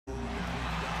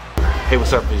Hey,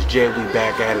 what's up? It's Jay. We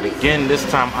back at it again. This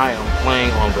time I am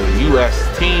playing on the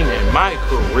U.S. team in my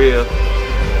career,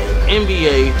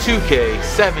 NBA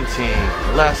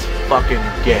 2K17. Let's fucking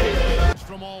get it.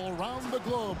 From all around the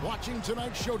globe watching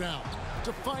tonight's showdown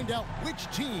to find out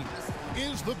which team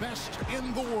is the best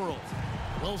in the world.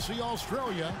 We'll see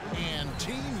Australia and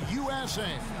Team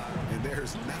USA. And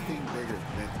there's nothing bigger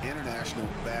than international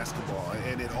basketball,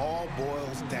 and it all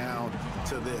boils down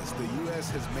to this. The U.S.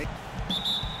 has made...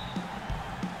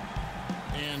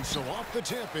 And so off the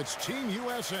tip, it's Team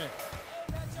USA.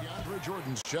 DeAndre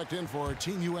Jordan's checked in for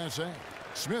Team USA.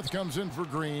 Smith comes in for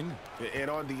Green. And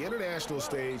on the international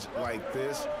stage like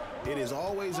this, it is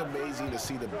always amazing to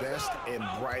see the best and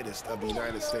brightest of the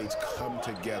United States come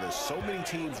together. So many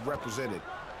teams represented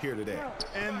here today.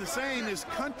 And the saying is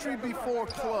country before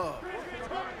club.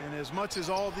 And as much as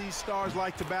all these stars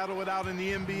like to battle it out in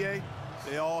the NBA,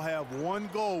 they all have one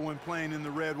goal when playing in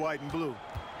the red, white, and blue.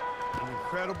 An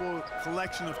incredible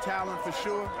collection of talent for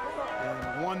sure,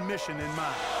 and one mission in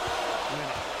mind: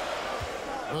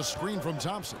 winning. The screen from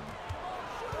Thompson.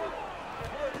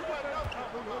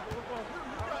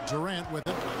 Durant with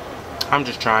it. I'm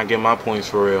just trying to get my points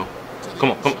for real.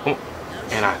 Come on, come on, come on.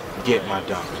 And I get my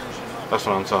dunk. That's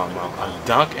what I'm talking about. A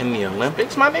dunk in the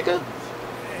Olympics, my nigga?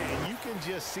 And you can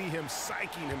just see him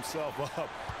psyching himself up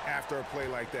after a play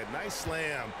like that. Nice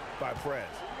slam by Prez.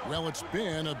 Well, it's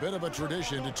been a bit of a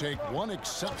tradition to take one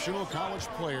exceptional college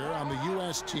player on the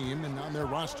U.S. team and on their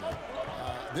roster.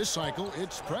 This cycle,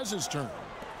 it's Prez's turn.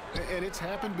 And it's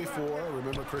happened before.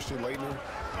 Remember Christian Laettner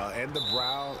and the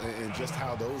Brow, and just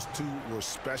how those two were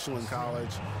special in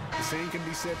college. The same can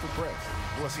be said for Prez.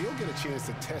 Plus, he'll get a chance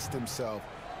to test himself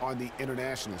on the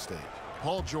international stage.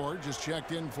 Paul George is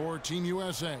checked in for Team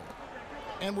USA.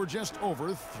 And we're just over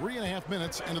 3.5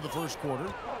 minutes into the first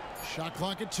quarter. Shot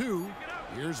clock at 2.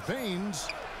 Here's Baines.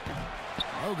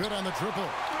 No good on the triple.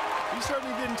 He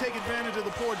certainly didn't take advantage of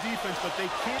the poor defense, but they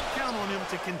can't count on him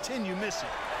to continue missing.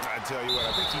 I tell you what,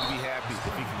 I think he'd be happy if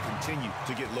he can continue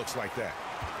to get looks like that.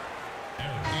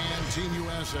 And Team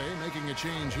USA making a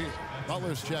change here.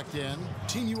 Butler's checked in.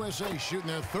 Team USA shooting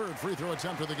their third free throw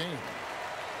attempt of the game.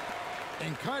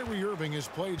 And Kyrie Irving has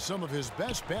played some of his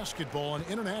best basketball in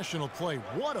international play.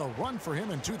 What a run for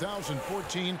him in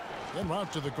 2014, en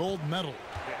route to the gold medal.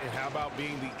 And how about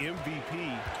being the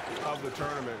MVP of the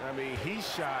tournament? I mean, he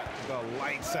shot the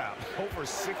lights out, over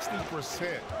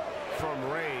 60% from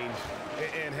range,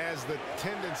 and has the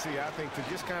tendency, I think, to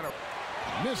just kind of...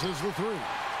 Misses the three.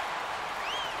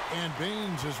 And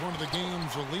Baines is one of the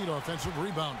game's elite offensive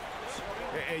rebounders.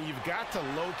 And you've got to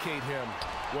locate him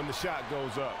when the shot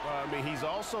goes up. I mean, he's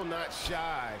also not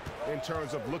shy in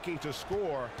terms of looking to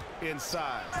score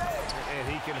inside. And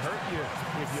he can hurt you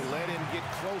if you let him get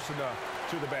close enough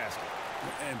to the basket.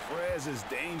 And Prez is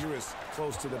dangerous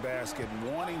close to the basket,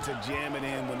 wanting to jam it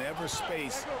in whenever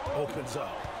space opens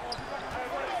up.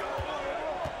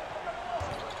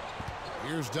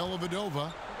 Here's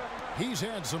Dellavedova. He's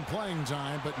had some playing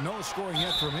time, but no scoring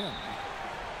yet from him.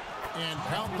 And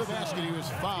count the basket. He was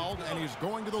fouled, and he's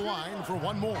going to the line for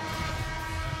one more.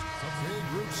 Big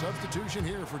group substitution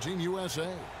here for Team USA.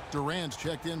 Durant's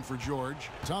checked in for George.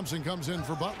 Thompson comes in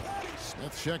for Butler.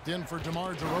 Smith checked in for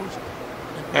DeMar DeRozan.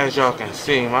 As y'all can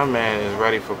see, my man is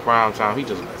ready for prime time. He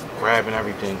just grabbing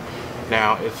everything.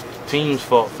 Now, it's the team's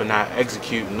fault for not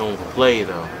executing on the play,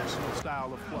 though.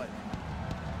 Style of play.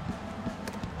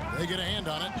 They get a hand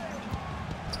on it.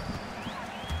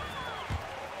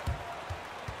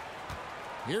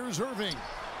 Here's Irving.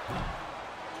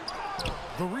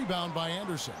 The rebound by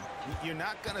Anderson. You're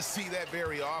not going to see that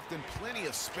very often. Plenty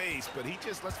of space, but he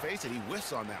just, let's face it, he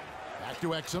whiffs on that one. Back to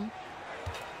Exum.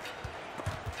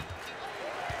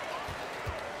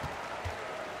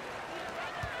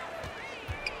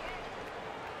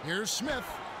 Here's Smith.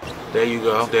 There you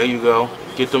go. There you go.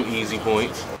 Get them easy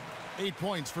points. 8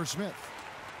 points for Smith.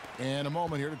 And a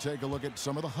moment here to take a look at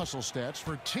some of the hustle stats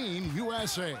for Team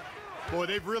USA. Boy,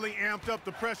 they've really amped up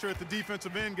the pressure at the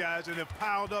defensive end, guys, and have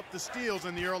piled up the steals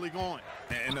in the early going.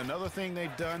 And another thing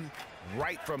they've done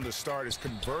right from the start is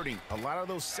converting a lot of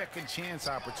those second chance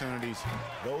opportunities.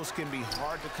 Those can be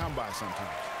hard to come by sometimes.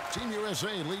 Team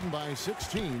USA leading by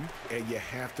 16. And you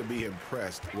have to be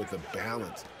impressed with the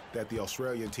balance that the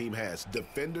Australian team has.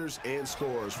 Defenders and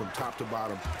scorers from top to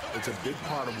bottom. It's a big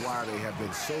part of why they have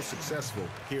been so successful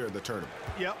here in the tournament.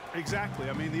 Yep, exactly.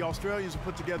 I mean, the Australians have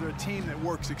put together a team that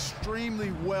works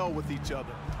extremely well with each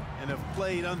other and have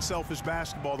played unselfish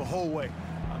basketball the whole way.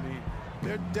 I mean,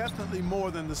 they're definitely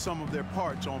more than the sum of their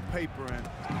parts on paper, and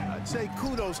I'd say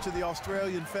kudos to the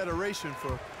Australian Federation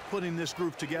for putting this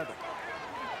group together.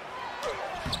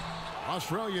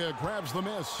 Australia grabs the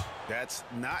miss. That's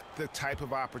not the type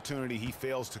of opportunity he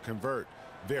fails to convert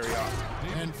very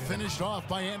often. And finished off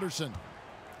by Anderson.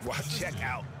 Well, check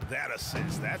out that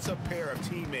assist. That's a pair of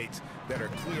teammates that are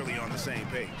clearly on the same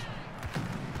page.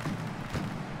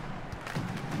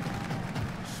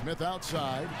 Smith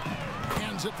outside.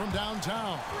 Hands it from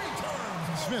downtown.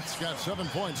 Smith's got 7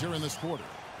 points here in this quarter.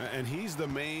 And he's the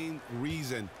main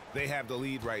reason they have the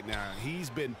lead right now. He's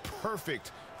been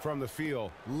perfect from the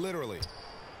field, literally.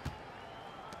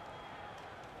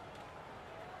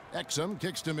 Exum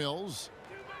kicks to Mills.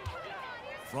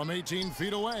 From 18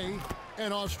 feet away.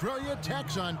 And Australia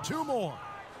tacks on 2 more.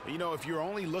 You know, if you're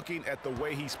only looking at the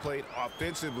way he's played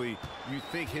offensively, you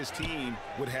think his team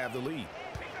would have the lead.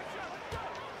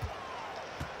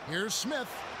 Here's Smith.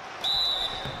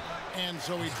 And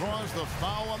so he draws the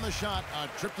foul on the shot.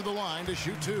 A trip to the line to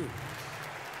shoot 2.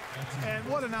 And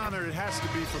what an honor it has to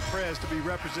be for Prez to be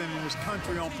representing his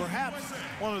country on perhaps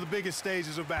one of the biggest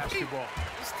stages of basketball.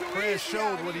 Prez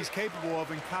showed what he's capable of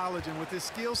in college, and with his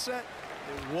skill set,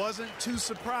 it wasn't too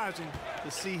surprising to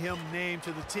see him named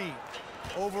to the team.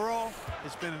 Overall,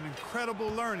 it's been an incredible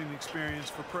learning experience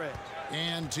for Prez.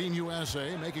 And Team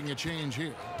USA making a change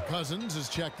here. Cousins is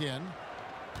checked in.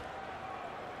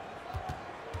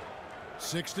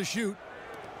 6 to shoot.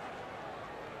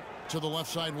 To the left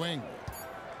side wing.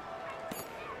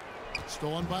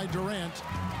 Stolen by Durant.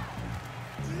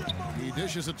 He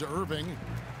dishes it to Irving.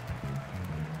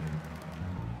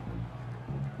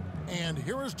 And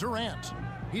here is Durant.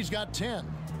 He's got 10.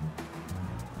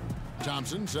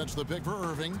 Thompson sets the pick for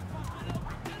Irving.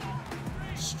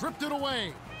 Stripped it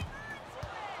away.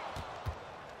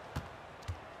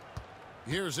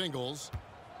 Here's Ingles.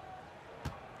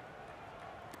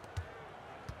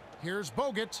 Here's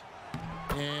Bogut.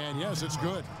 And yes, it's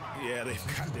good. Yeah,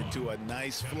 they've gotten into a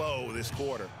nice flow this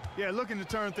quarter. Yeah, looking to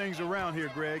turn things around here,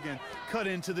 Greg, and cut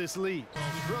into this lead.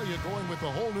 Australia going with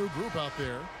a whole new group out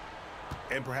there.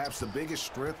 And perhaps the biggest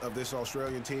strength of this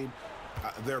Australian team,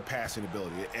 their passing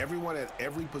ability. Everyone at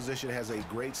every position has a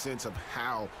great sense of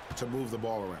how to move the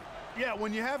ball around. Yeah,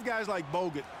 when you have guys like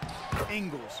Bogut,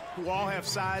 Ingles, who all have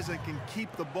size and can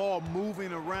keep the ball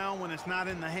moving around when it's not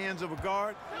in the hands of a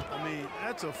guard, I mean,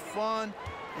 that's a fun,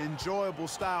 enjoyable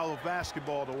style of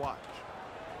basketball to watch.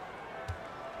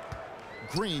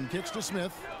 Green kicks to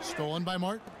Smith. Stolen by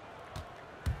Martin.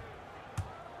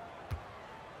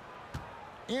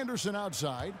 Anderson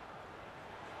outside.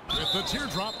 With the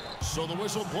teardrop. So the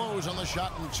whistle blows on the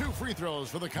shot and 2 free throws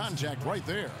for the contact right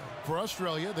there. For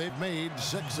Australia, they've made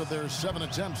 6 of their 7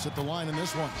 attempts at the line in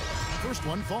this one. First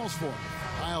one falls for him.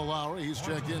 Kyle Lowry, he's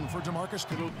checked in for DeMarcus.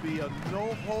 It'll be a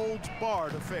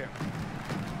no-holds-barred affair.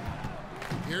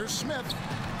 Here's Smith.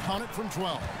 Count it from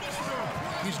 12.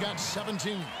 He's got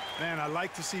 17. Man, I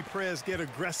like to see Prez get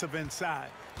aggressive inside.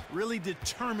 Really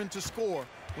determined to score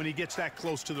when he gets that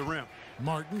close to the rim.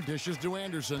 Martin dishes to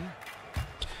Anderson.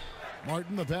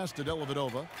 Martin the pass to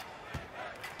Dellavedova.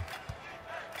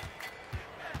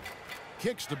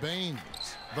 Kicks to Baines.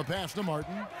 The pass to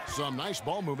Martin. Some nice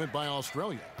ball movement by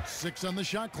Australia. 6 on the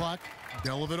shot clock.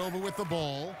 Dellavedova with the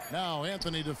ball. Now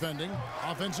Anthony defending.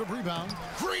 Offensive rebound.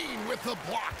 Green with the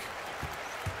block.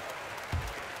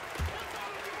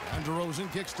 And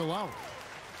DeRozan kicks to Lowry.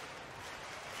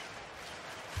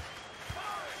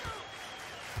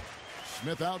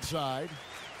 Smith outside.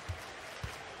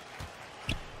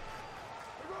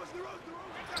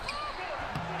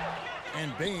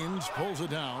 And Baines pulls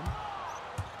it down.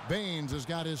 Baines has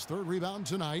got his 3rd rebound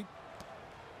tonight.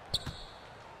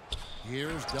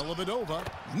 Here's Dellavedova.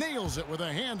 Nails it with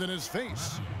a hand in his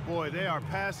face. Boy, they are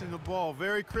passing the ball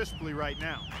very crisply right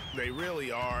now. They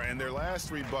really are, and their last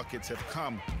 3 buckets have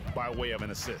come by way of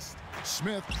an assist.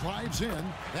 Smith drives in.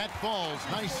 That falls.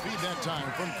 Nice feed that time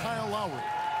from Kyle Lowry.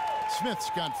 Smith's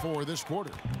got 4 this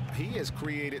quarter. He has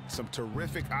created some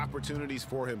terrific opportunities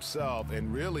for himself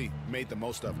and really made the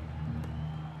most of them.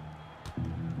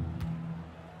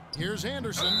 Here's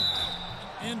Anderson.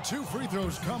 And 2 free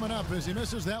throws coming up as he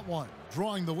misses that one.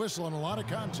 Drawing the whistle and a lot of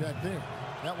contact there.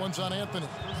 That one's on Anthony.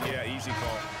 Yeah, easy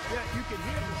call. Yeah, you can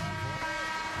hear this.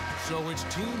 So it's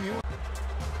Team USA.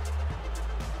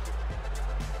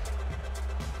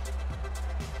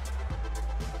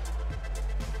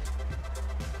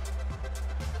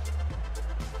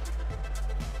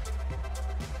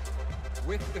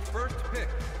 With the first pick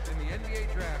in the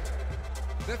NBA draft,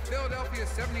 the Philadelphia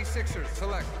 76ers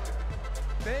select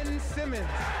Ben Simmons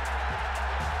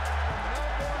from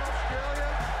Melbourne, Australia,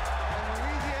 and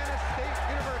Louisiana State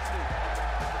University.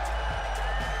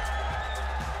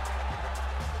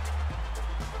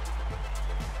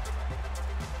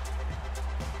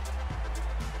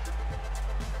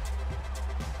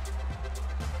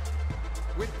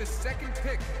 With the second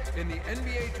pick in the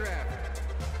NBA draft,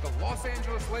 the Los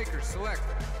Angeles Lakers select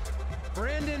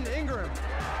Brandon Ingram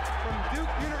from Duke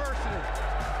University.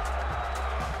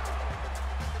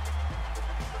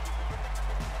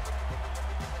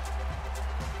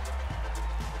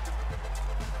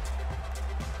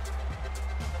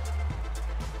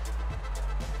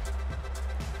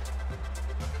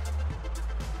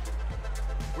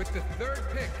 With the third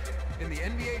pick in the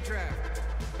NBA draft,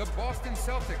 the Boston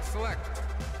Celtics select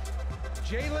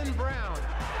Jaylen Brown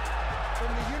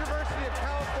from the University of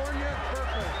California,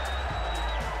 Berkeley.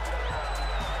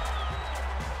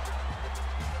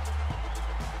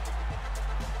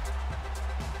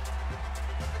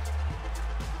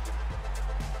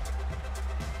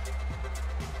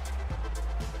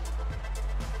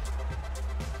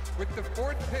 With the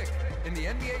fourth pick in the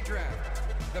NBA draft,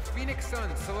 the Phoenix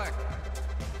Suns select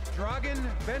Dragan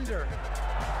Bender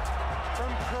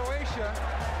from Croatia.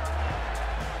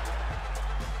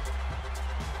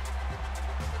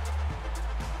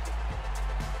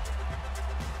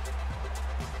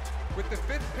 With the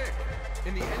fifth pick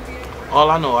in the NBA draft.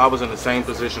 All I know, I was in the same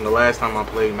position the last time I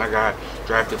played, and I got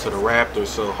drafted to the Raptors,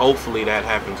 so hopefully that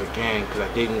happens again, because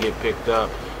I didn't get picked up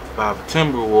by the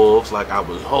Timberwolves like I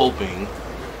was hoping.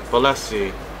 But let's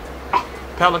see.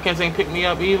 Pelicans ain't picked me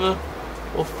up either.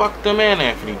 Well, fuck them and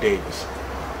Anthony Davis.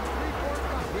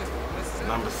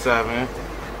 Number 7.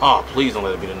 Oh, please don't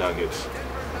let it be the Nuggets.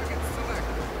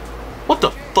 What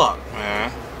the fuck,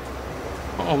 man?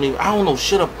 I don't know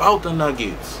shit about the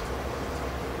Nuggets.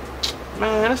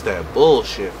 Man, that's that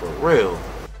bullshit for real.